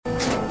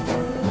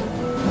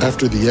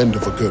After the end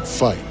of a good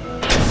fight,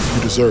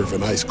 you deserve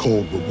an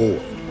ice-cold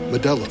reward.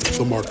 Modelo is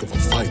the mark of a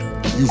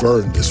fighter. You've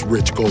earned this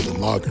rich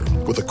golden lager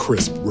with a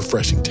crisp,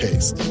 refreshing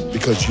taste.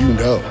 Because you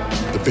know,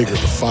 the bigger the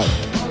fight,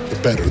 the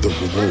better the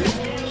reward.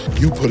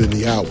 You put in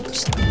the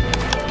hours,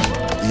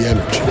 the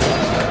energy,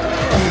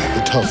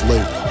 the tough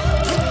labor.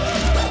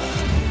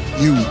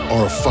 You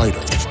are a fighter,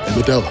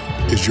 and Modelo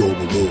is your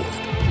reward.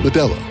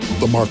 Modelo,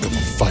 the mark of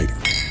a fighter.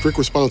 Drink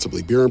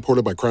responsibly. Beer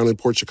imported by Crown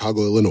Imports,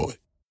 Chicago, Illinois.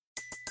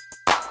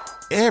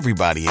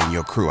 Everybody in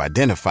your crew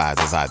identifies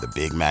as either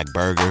Big Mac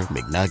Burger,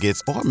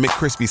 McNuggets, or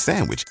McCrispy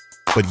Sandwich.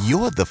 But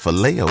you're the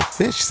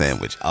Filet-O-Fish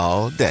Sandwich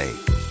all day.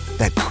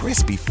 That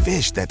crispy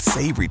fish, that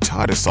savory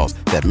tartar sauce,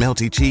 that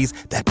melty cheese,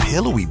 that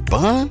pillowy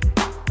bun.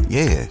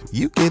 Yeah,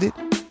 you get it.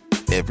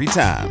 Every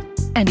time.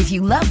 And if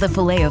you love the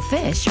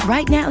Filet-O-Fish,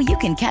 right now you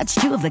can catch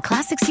two of the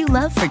classics you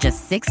love for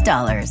just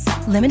 $6.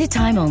 Limited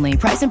time only.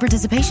 Price and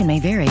participation may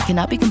vary.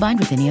 Cannot be combined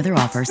with any other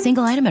offer.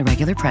 Single item at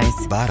regular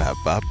price.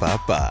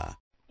 Ba-da-ba-ba-ba.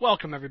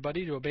 Welcome,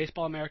 everybody, to a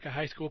Baseball America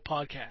High School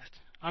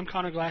podcast. I'm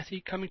Connor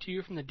Glassey, coming to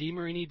you from the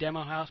DeMarini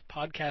Demo House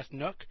podcast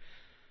nook.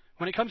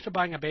 When it comes to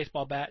buying a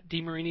baseball bat,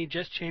 DeMarini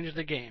just changed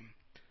the game.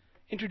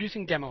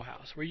 Introducing Demo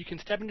House, where you can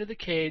step into the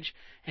cage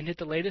and hit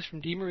the latest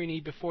from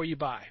DeMarini before you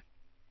buy.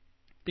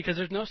 Because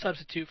there's no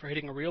substitute for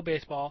hitting a real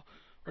baseball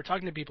or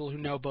talking to people who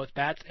know both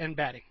bats and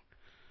batting.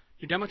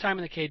 Your demo time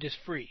in the cage is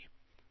free.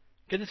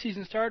 Get the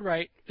season started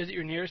right, visit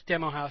your nearest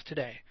Demo House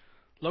today.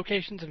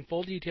 Locations and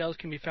full details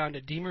can be found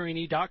at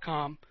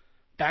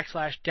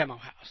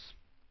demarini.com/demohouse.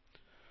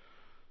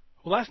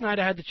 Well, last night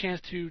I had the chance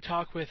to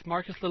talk with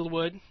Marcus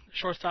Littlewood,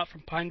 shortstop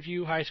from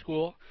Pineview High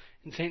School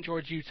in St.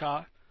 George,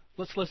 Utah.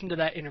 Let's listen to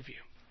that interview.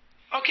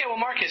 Okay, well,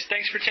 Marcus,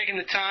 thanks for taking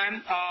the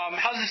time.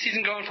 How's the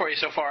season going for you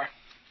so far?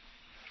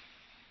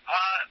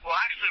 Well,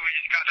 actually, we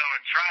just got done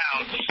with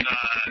tryouts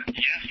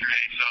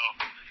yesterday,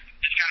 so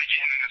just kind of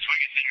getting in the swing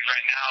of things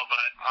right now.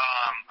 But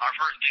our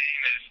first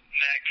game is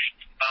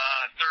next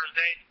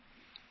Thursday.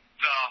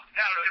 So,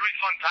 yeah, it'll be a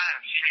fun time.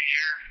 Senior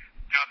year,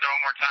 got there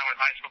one more time with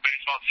high school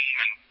baseball team,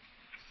 and,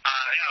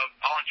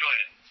 I'll enjoy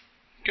it.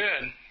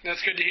 Good.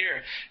 That's good to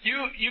hear.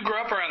 You grew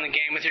up around the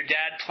game with your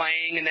dad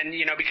playing and then,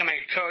 becoming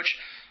a coach.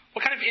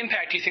 What kind of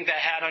impact do you think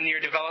that had on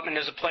your development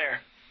as a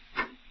player?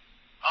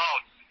 Oh,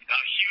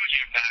 a huge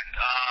impact.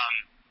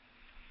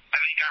 I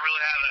think I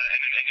really have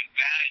an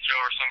advantage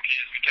over some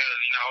kids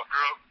because,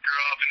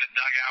 grew up in the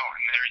dugout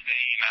and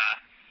everything,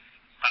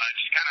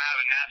 just kind of have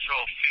a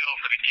natural feel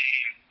for the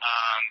game,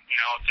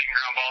 taking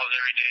ground balls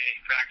every day,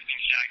 practicing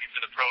shotgun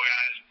for the pro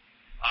guys.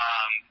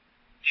 I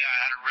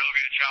had a real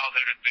good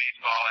childhood with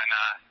baseball, and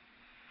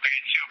I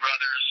get two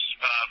brothers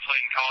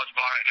playing college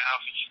ball right now,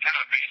 so it's just kind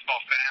of a baseball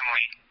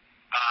family.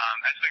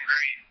 That's been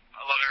great.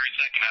 I love every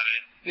second of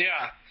it.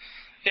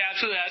 Yeah,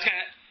 absolutely. I was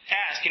going to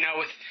ask,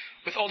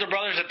 with older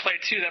brothers that play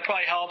too, that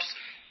probably helps,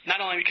 not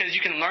only because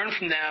you can learn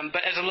from them,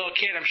 but as a little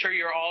kid, I'm sure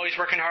you were always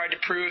working hard to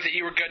prove that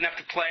you were good enough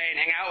to play and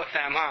hang out with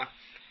them, huh?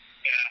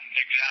 Yeah,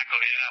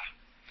 exactly,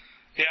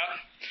 yeah.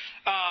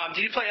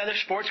 Did you play other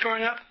sports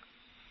growing up?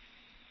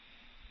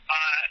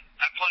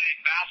 I played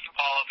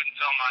basketball up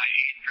until my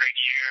 8th grade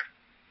year,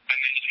 and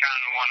then just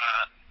kind of want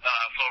to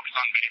focus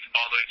on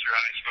baseball all the way through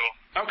high school.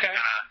 Okay.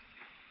 Kind of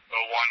go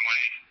one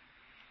way.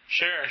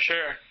 Sure.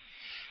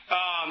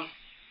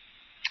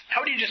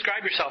 How would you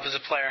describe yourself as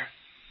a player?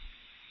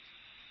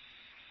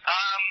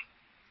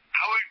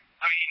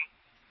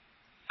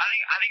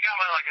 I think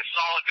I'm a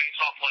solid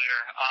baseball player.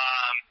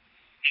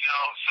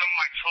 Some of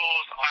my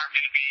tools aren't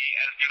going to be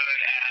as good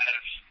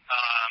as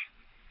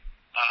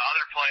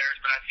other players,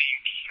 but I think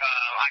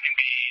I can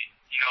be,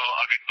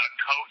 a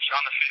coach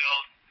on the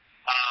field.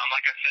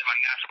 Like I said, my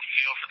natural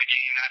feel for the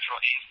game, natural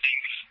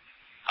instincts.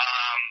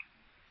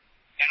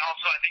 And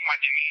also, I think my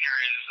demeanor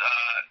is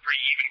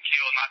pretty even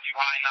keeled, not too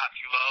high, not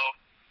too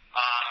low.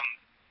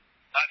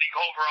 I think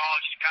overall,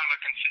 it's just kind of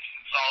a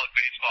consistent, solid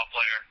baseball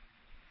player.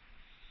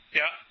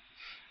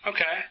 Yeah.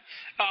 Okay.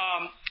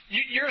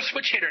 You're a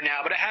switch hitter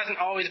now, but it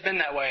hasn't always been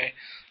that way.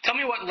 Tell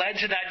me what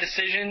led to that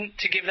decision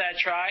to give that a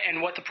try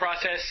and what the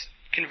process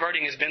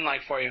converting has been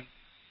like for you.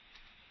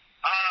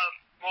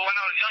 Well, when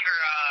I was younger,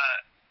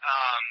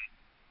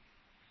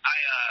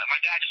 my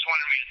dad just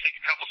wanted me to take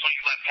a couple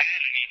swings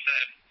left-handed, and he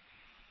said,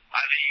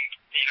 I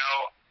think,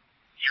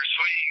 your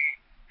swing,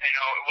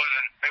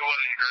 it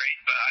wasn't great,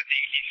 but I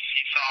think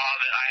he saw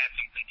that I had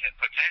some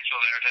potential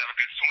there to have a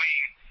good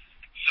swing.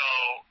 So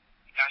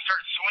I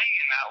started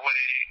swinging that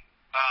way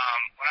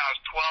when I was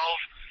 12.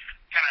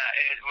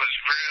 It was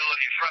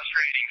really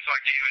frustrating, so I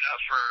gave it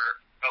up for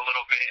a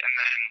little bit, and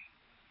then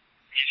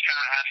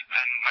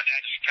my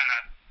dad just kind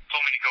of told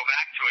me to go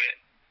back to it,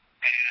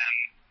 and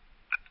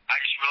I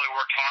just really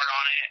worked hard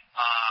on it.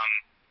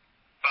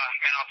 But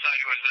man, I'll tell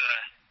you, it was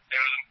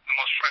the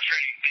most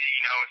frustrating thing,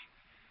 with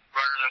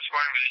runners in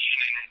scoring position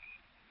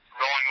and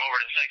rolling over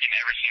to second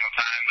every single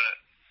time. But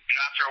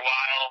after a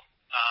while,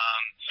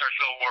 started to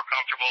feel more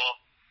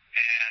comfortable,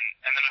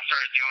 and then I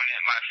started doing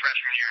it my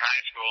freshman year in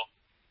high school,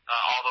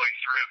 all the way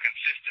through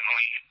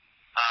consistently.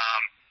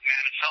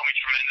 Man, it's helped me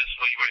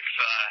tremendously with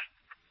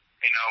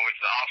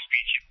the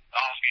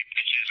off-speed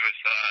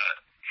with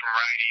from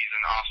righties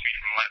and off speed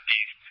from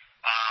lefties.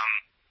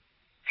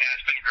 Yeah,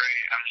 it's been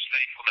great. I'm just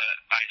thankful that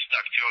I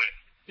stuck to it.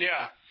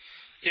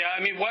 Yeah. I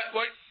mean, what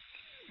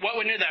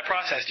went into that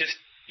process? Just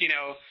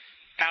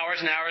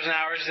hours and hours and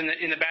hours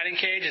in the batting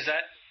cage. Is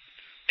that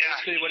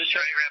basically what it took?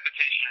 Straight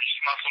repetition,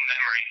 just muscle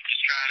memory,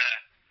 just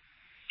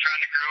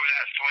trying to groove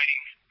that swing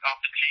off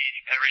the tee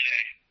every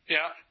day.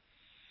 Yeah.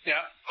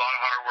 A lot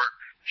of hard work.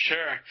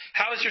 Sure.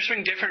 How is your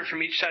swing different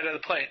from each side of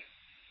the plate?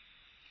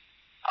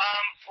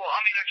 Well,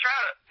 I mean, I try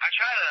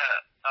to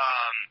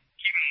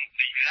keep them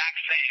the exact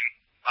same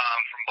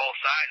from both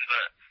sides,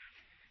 but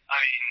I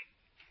mean,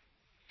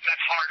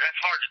 that's hard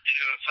to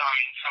do. So I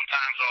mean,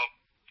 sometimes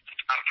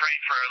I'm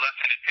praying for a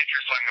left-handed pitcher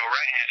so I can go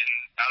right-handed,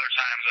 and other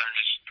times I'm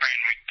just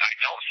praying I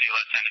don't see a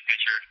left-handed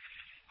pitcher.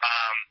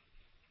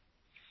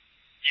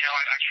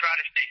 I try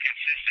to stay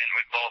consistent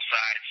with both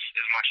sides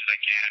as much as I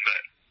can,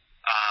 but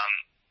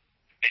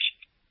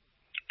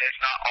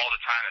it's not all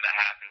the time that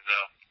happens,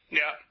 though.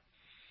 Yeah.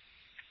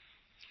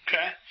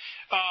 Okay.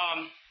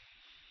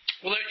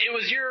 Well, it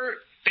was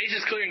your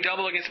bases clearing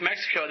double against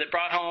Mexico that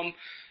brought home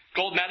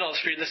gold medals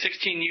for the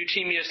 16U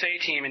Team USA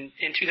team in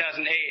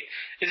 2008.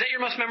 Is that your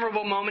most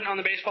memorable moment on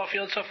the baseball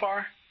field so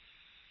far?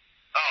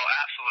 Oh,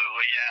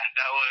 absolutely, yeah.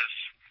 That was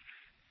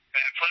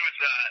playing with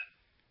that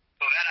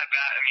at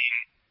bat. I mean,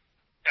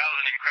 that was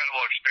an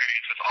incredible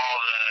experience with all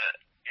the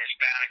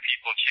Hispanic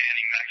people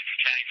chanting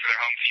for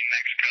their home team,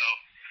 Mexico.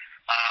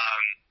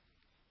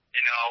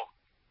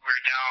 We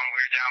were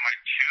down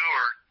like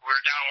we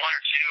were down 1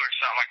 or 2 or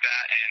something like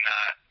that, and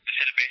just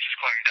hit a bases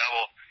clearing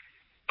double.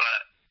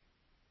 But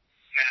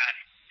man,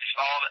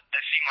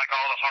 it seemed like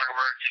all the hard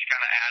work just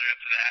kind of added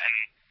up to that, and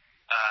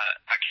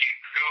I came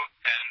through,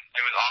 and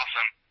it was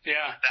awesome.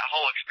 Yeah. That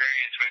whole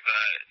experience with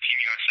Team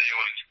USA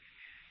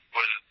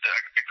was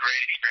a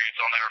great experience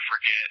I'll never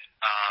forget.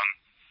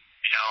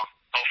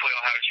 Hopefully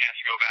I'll have a chance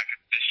to go back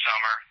this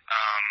summer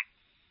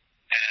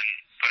and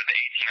put the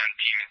 18 on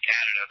team in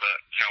Canada, but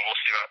we'll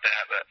see about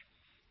that. But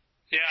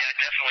yeah,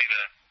 definitely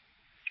the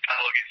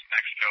title against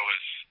Mexico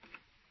was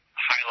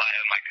a highlight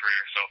of my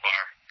career so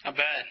far. I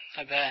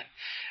bet.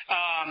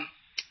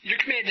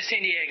 You're committed to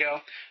San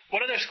Diego.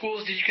 What other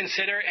schools did you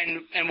consider,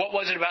 and what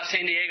was it about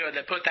San Diego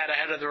that put that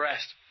ahead of the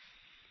rest?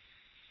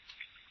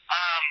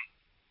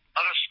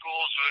 Other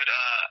schools would,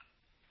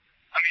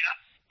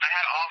 I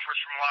had offers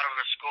from a lot of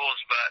other schools,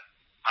 but,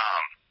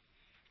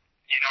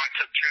 I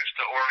took trips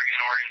to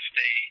Oregon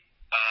State,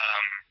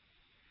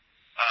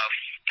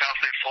 Cal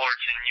State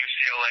Fullerton,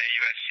 UCLA,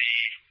 USC,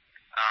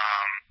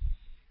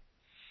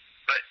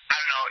 but I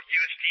don't know,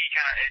 USD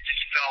it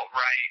just felt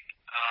right.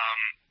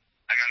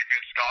 I got a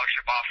good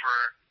scholarship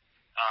offer.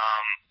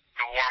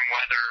 The warm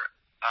weather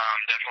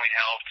definitely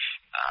helped.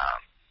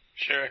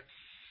 Sure.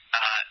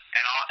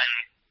 And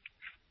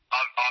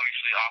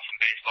obviously awesome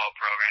baseball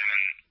program,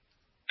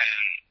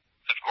 and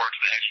of course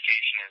the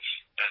education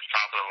is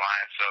top of the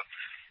line. So,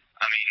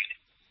 I mean,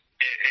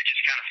 it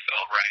just kind of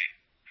felt right.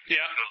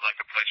 Yeah. It was like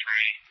a place for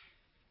me.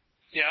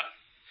 Yeah.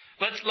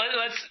 Let's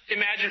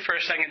imagine for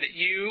a second that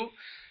you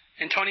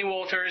and Tony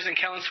Wolters and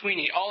Kellen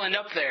Sweeney all end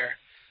up there.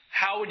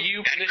 How would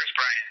you Chris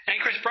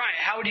Bryant.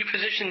 How would you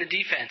position the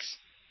defense?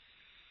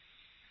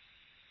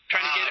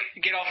 Trying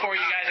to get all 4 of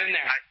you guys in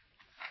there.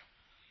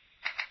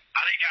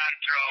 I think I'd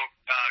throw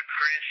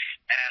Chris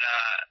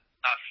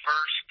at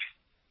first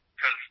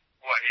because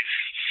he's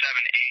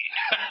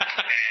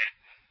 7'8"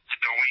 and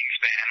the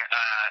wingspan.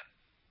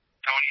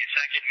 Tony at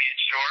second, me at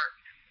short.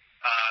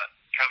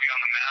 Covey on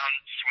the mound.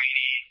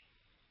 Sweeney.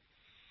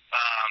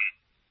 I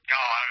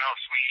don't know,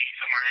 Sweeney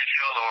somewhere in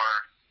infield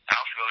or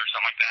outfield or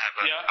something like that.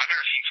 But yeah. I've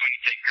never seen Sweeney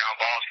take ground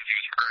balls because he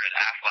was hurt at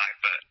Aflac.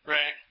 But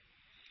right.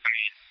 I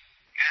mean,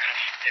 man,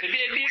 it'd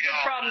be a good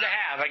problem to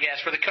have, I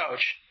guess, for the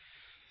coach.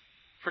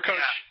 For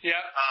Coach,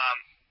 yeah.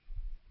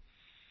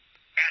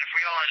 Man, if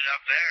we all ended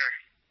up there,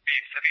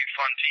 that'd be a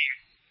fun team.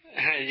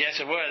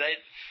 Yes, it would.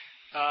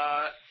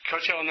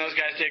 Coach Hill and those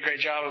guys did a great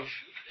job of,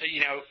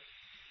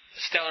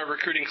 stellar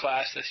recruiting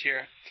class this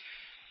year.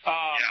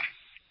 Yeah.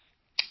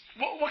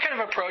 What kind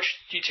of approach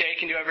do you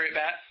take into every at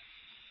bat?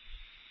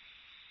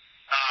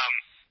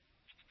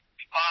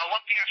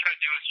 One thing I try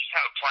to do is just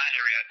have a plan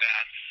every at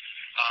bat.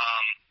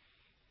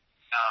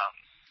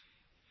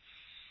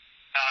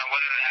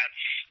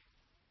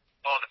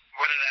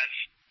 Whether that's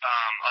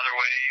other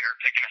way or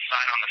picking a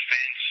sign on the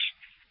fence,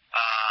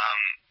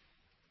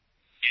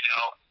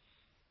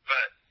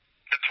 but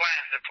the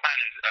plan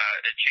is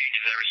it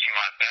changes every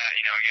single at bat.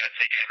 You got to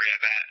take every at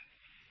bat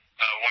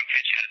one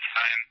pitch at a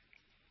time.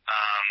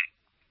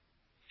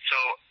 So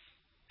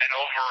an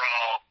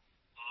overall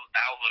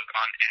outlook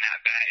on an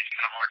at bat is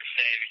kind of hard to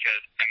say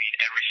because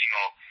every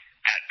single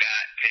at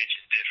bat pitch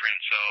is different.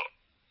 So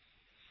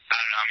I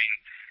don't know.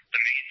 The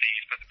main thing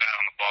is put the bat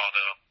on the ball,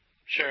 though.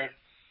 Sure.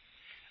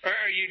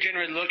 Are you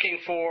generally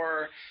looking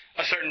for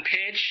a certain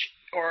pitch,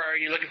 or are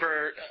you looking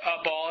for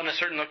a ball in a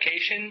certain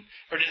location,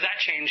 or does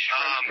that change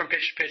from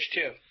pitch to pitch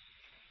too?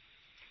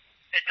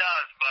 It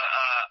does, but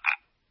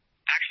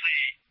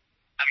actually,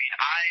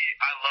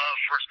 I love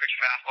first pitch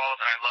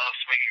fastballs, and I love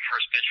swinging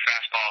first pitch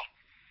fastball.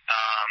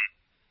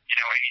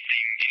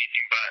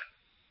 anything but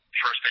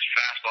first pitch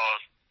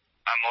fastballs,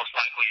 I'm most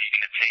likely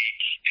going to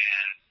take.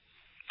 And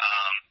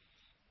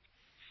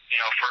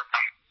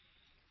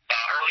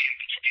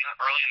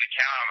early in the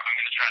count, I'm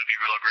going to try to be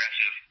real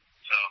aggressive.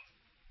 So.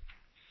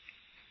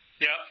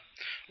 Yeah.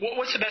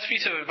 What's the best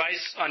piece of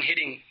advice on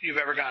hitting you've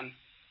ever gotten?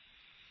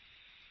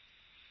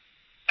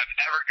 I've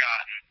ever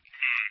gotten.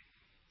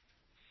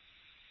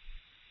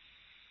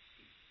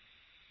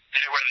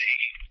 Hit it where they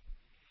eat.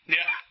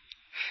 Yeah.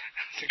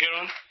 That's a good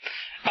one.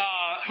 I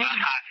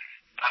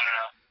don't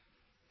know.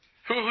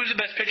 Who's the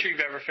best pitcher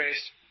you've ever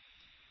faced?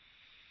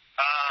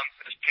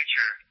 Best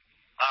pitcher.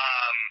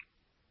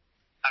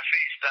 I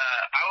faced,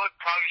 I would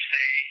probably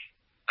say,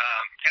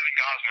 Kevin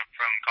Gausman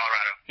from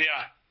Colorado.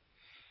 Yeah.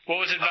 What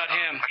was it about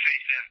him? I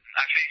faced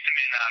him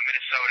in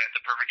Minnesota at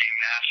the Perfect Game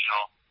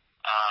National.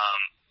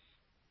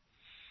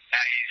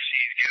 Yeah,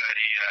 he's good.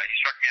 He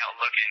struck me out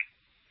looking,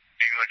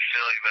 maybe look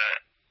silly,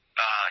 but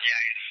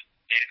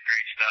he had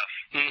great stuff.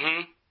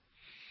 Mm-hmm.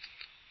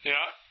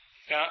 Yeah.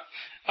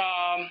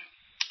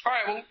 All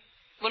right. Well,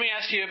 let me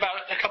ask you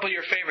about a couple of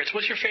your favorites.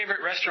 What's your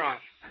favorite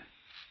restaurant?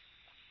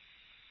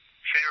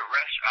 Favorite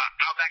restaurant?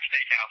 Outback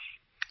Steakhouse.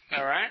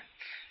 All right.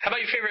 How about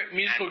your favorite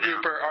musical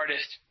group or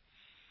artist?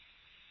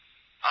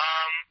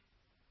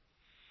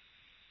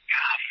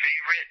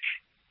 Favorite?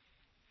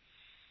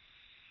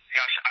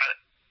 Gosh,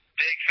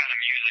 big fan of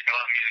music. I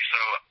love music,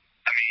 so,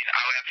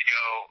 I would have to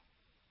go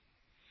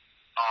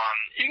on...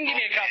 You can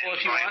give me a couple if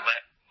you want.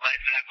 Led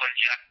Zeppelin,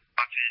 Jack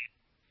Johnson.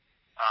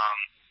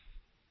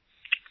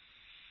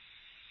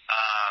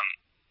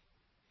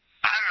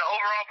 I don't know,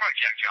 overall, probably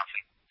Jack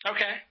Johnson.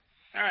 Okay.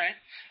 All right.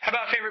 How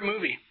about favorite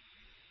movie?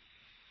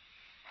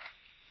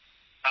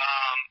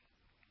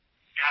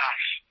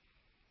 Gosh,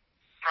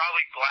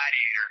 probably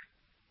Gladiator.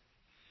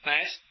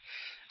 Nice.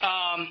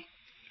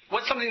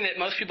 What's something that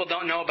most people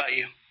don't know about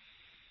you?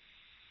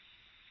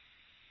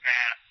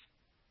 Man,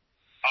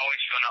 always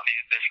filling out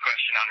this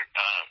question on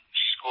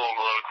school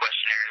little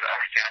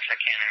questionnaires. Gosh, I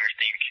can't ever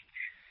think.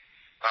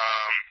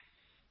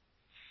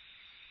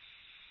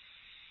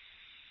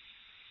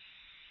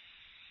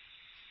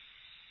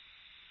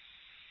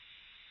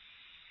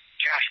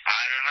 Gosh,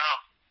 I don't know.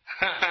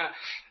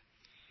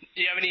 Do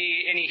you have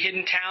any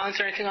hidden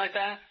talents or anything like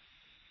that?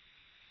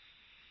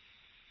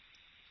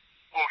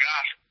 Well,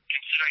 gosh,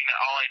 considering that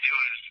all I do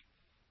is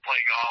play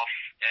golf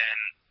and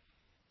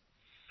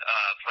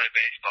play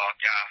baseball,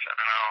 gosh, I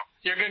don't know.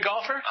 You're a good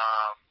golfer? I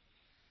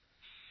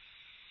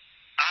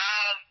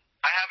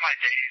have my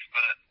days,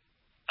 but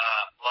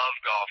love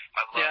golf.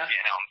 I love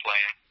getting out and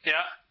playing.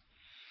 Yeah.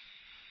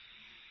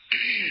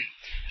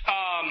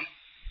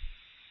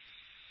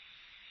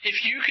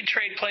 If you could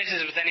trade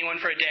places with anyone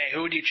for a day,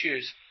 who would you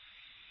choose?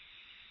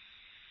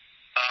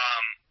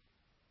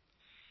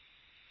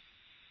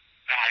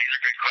 These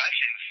are good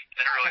questions.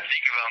 Didn't really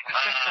think of them.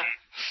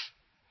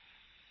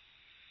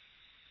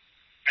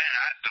 Man,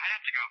 I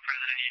have to go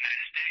President of the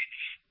United States.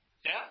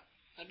 Yeah,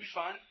 that'd be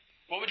fun.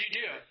 What would you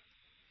do?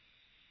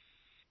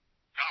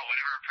 Oh,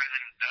 whatever a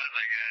president does,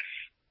 I guess.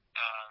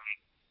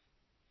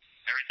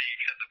 Everything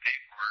except the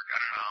paperwork. I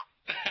don't know.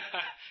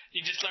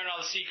 You just learn all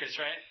the secrets,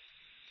 right?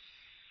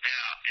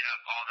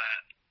 Yeah, all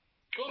that.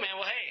 Cool, man.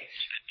 Well, hey.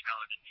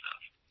 Intelligent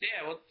stuff.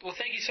 Yeah, well,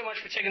 thank you so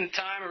much for taking the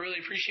time. I really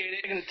appreciate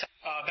it.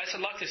 Best of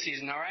luck this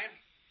season, all right?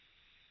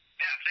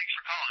 Yeah, thanks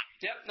for calling.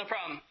 Yep, no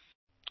problem.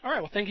 All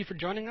right, well, thank you for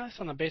joining us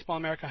on the Baseball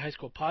America High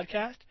School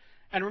podcast.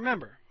 And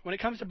remember, when it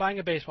comes to buying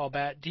a baseball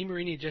bat,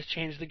 DeMarini just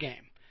changed the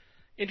game.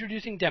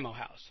 Introducing Demo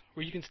House,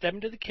 where you can step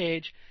into the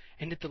cage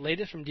and get the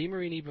latest from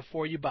DeMarini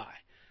before you buy.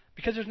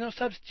 Because there's no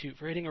substitute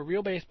for hitting a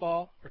real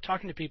baseball or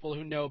talking to people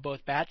who know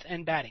both bats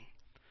and batting.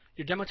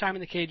 Your demo time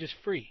in the cage is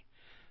free.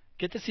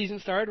 Get the season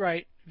started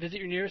right. Visit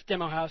your nearest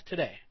Demo House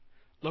today.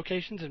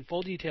 Locations and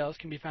full details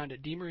can be found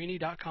at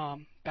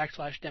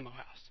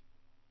dmarini.com/demohouse.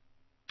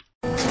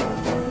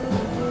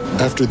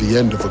 After the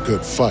end of a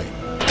good fight,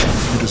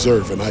 you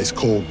deserve an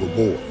ice-cold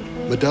reward.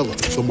 Modelo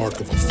is the mark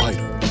of a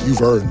fighter.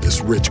 You've earned this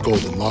rich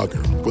golden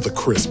lager with a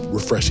crisp,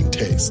 refreshing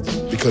taste.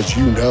 Because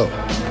you know,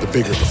 the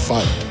bigger the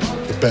fight,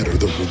 the better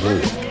the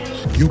reward.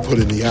 You put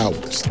in the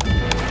hours,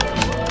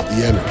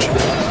 the energy,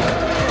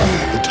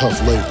 the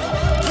tough labor.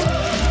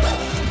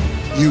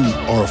 You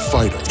are a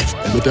fighter,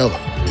 and Modelo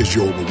is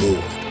your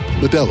reward.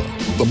 Modelo,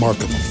 the mark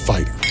of a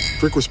fighter.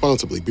 Drink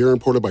responsibly. Beer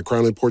imported by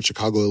Crown Imports,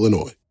 Chicago,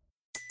 Illinois.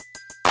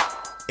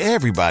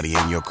 Everybody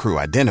in your crew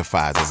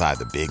identifies as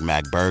either Big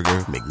Mac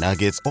Burger,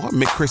 McNuggets, or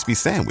McCrispy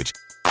Sandwich.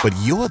 But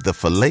you're the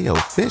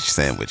Filet-O-Fish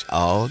Sandwich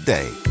all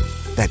day.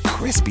 That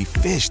crispy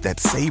fish, that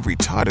savory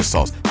tartar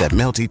sauce, that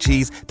melty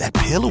cheese, that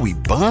pillowy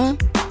bun.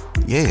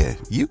 Yeah,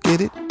 you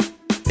get it.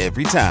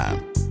 Every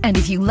time. And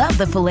if you love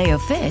the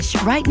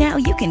Filet-O-Fish, right now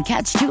you can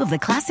catch two of the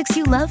classics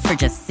you love for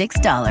just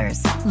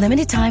 $6.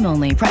 Limited time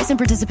only. Price and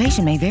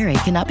participation may vary.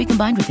 Cannot be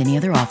combined with any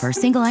other offer.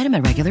 Single item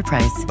at regular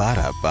price.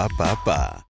 Ba-da-ba-ba-ba.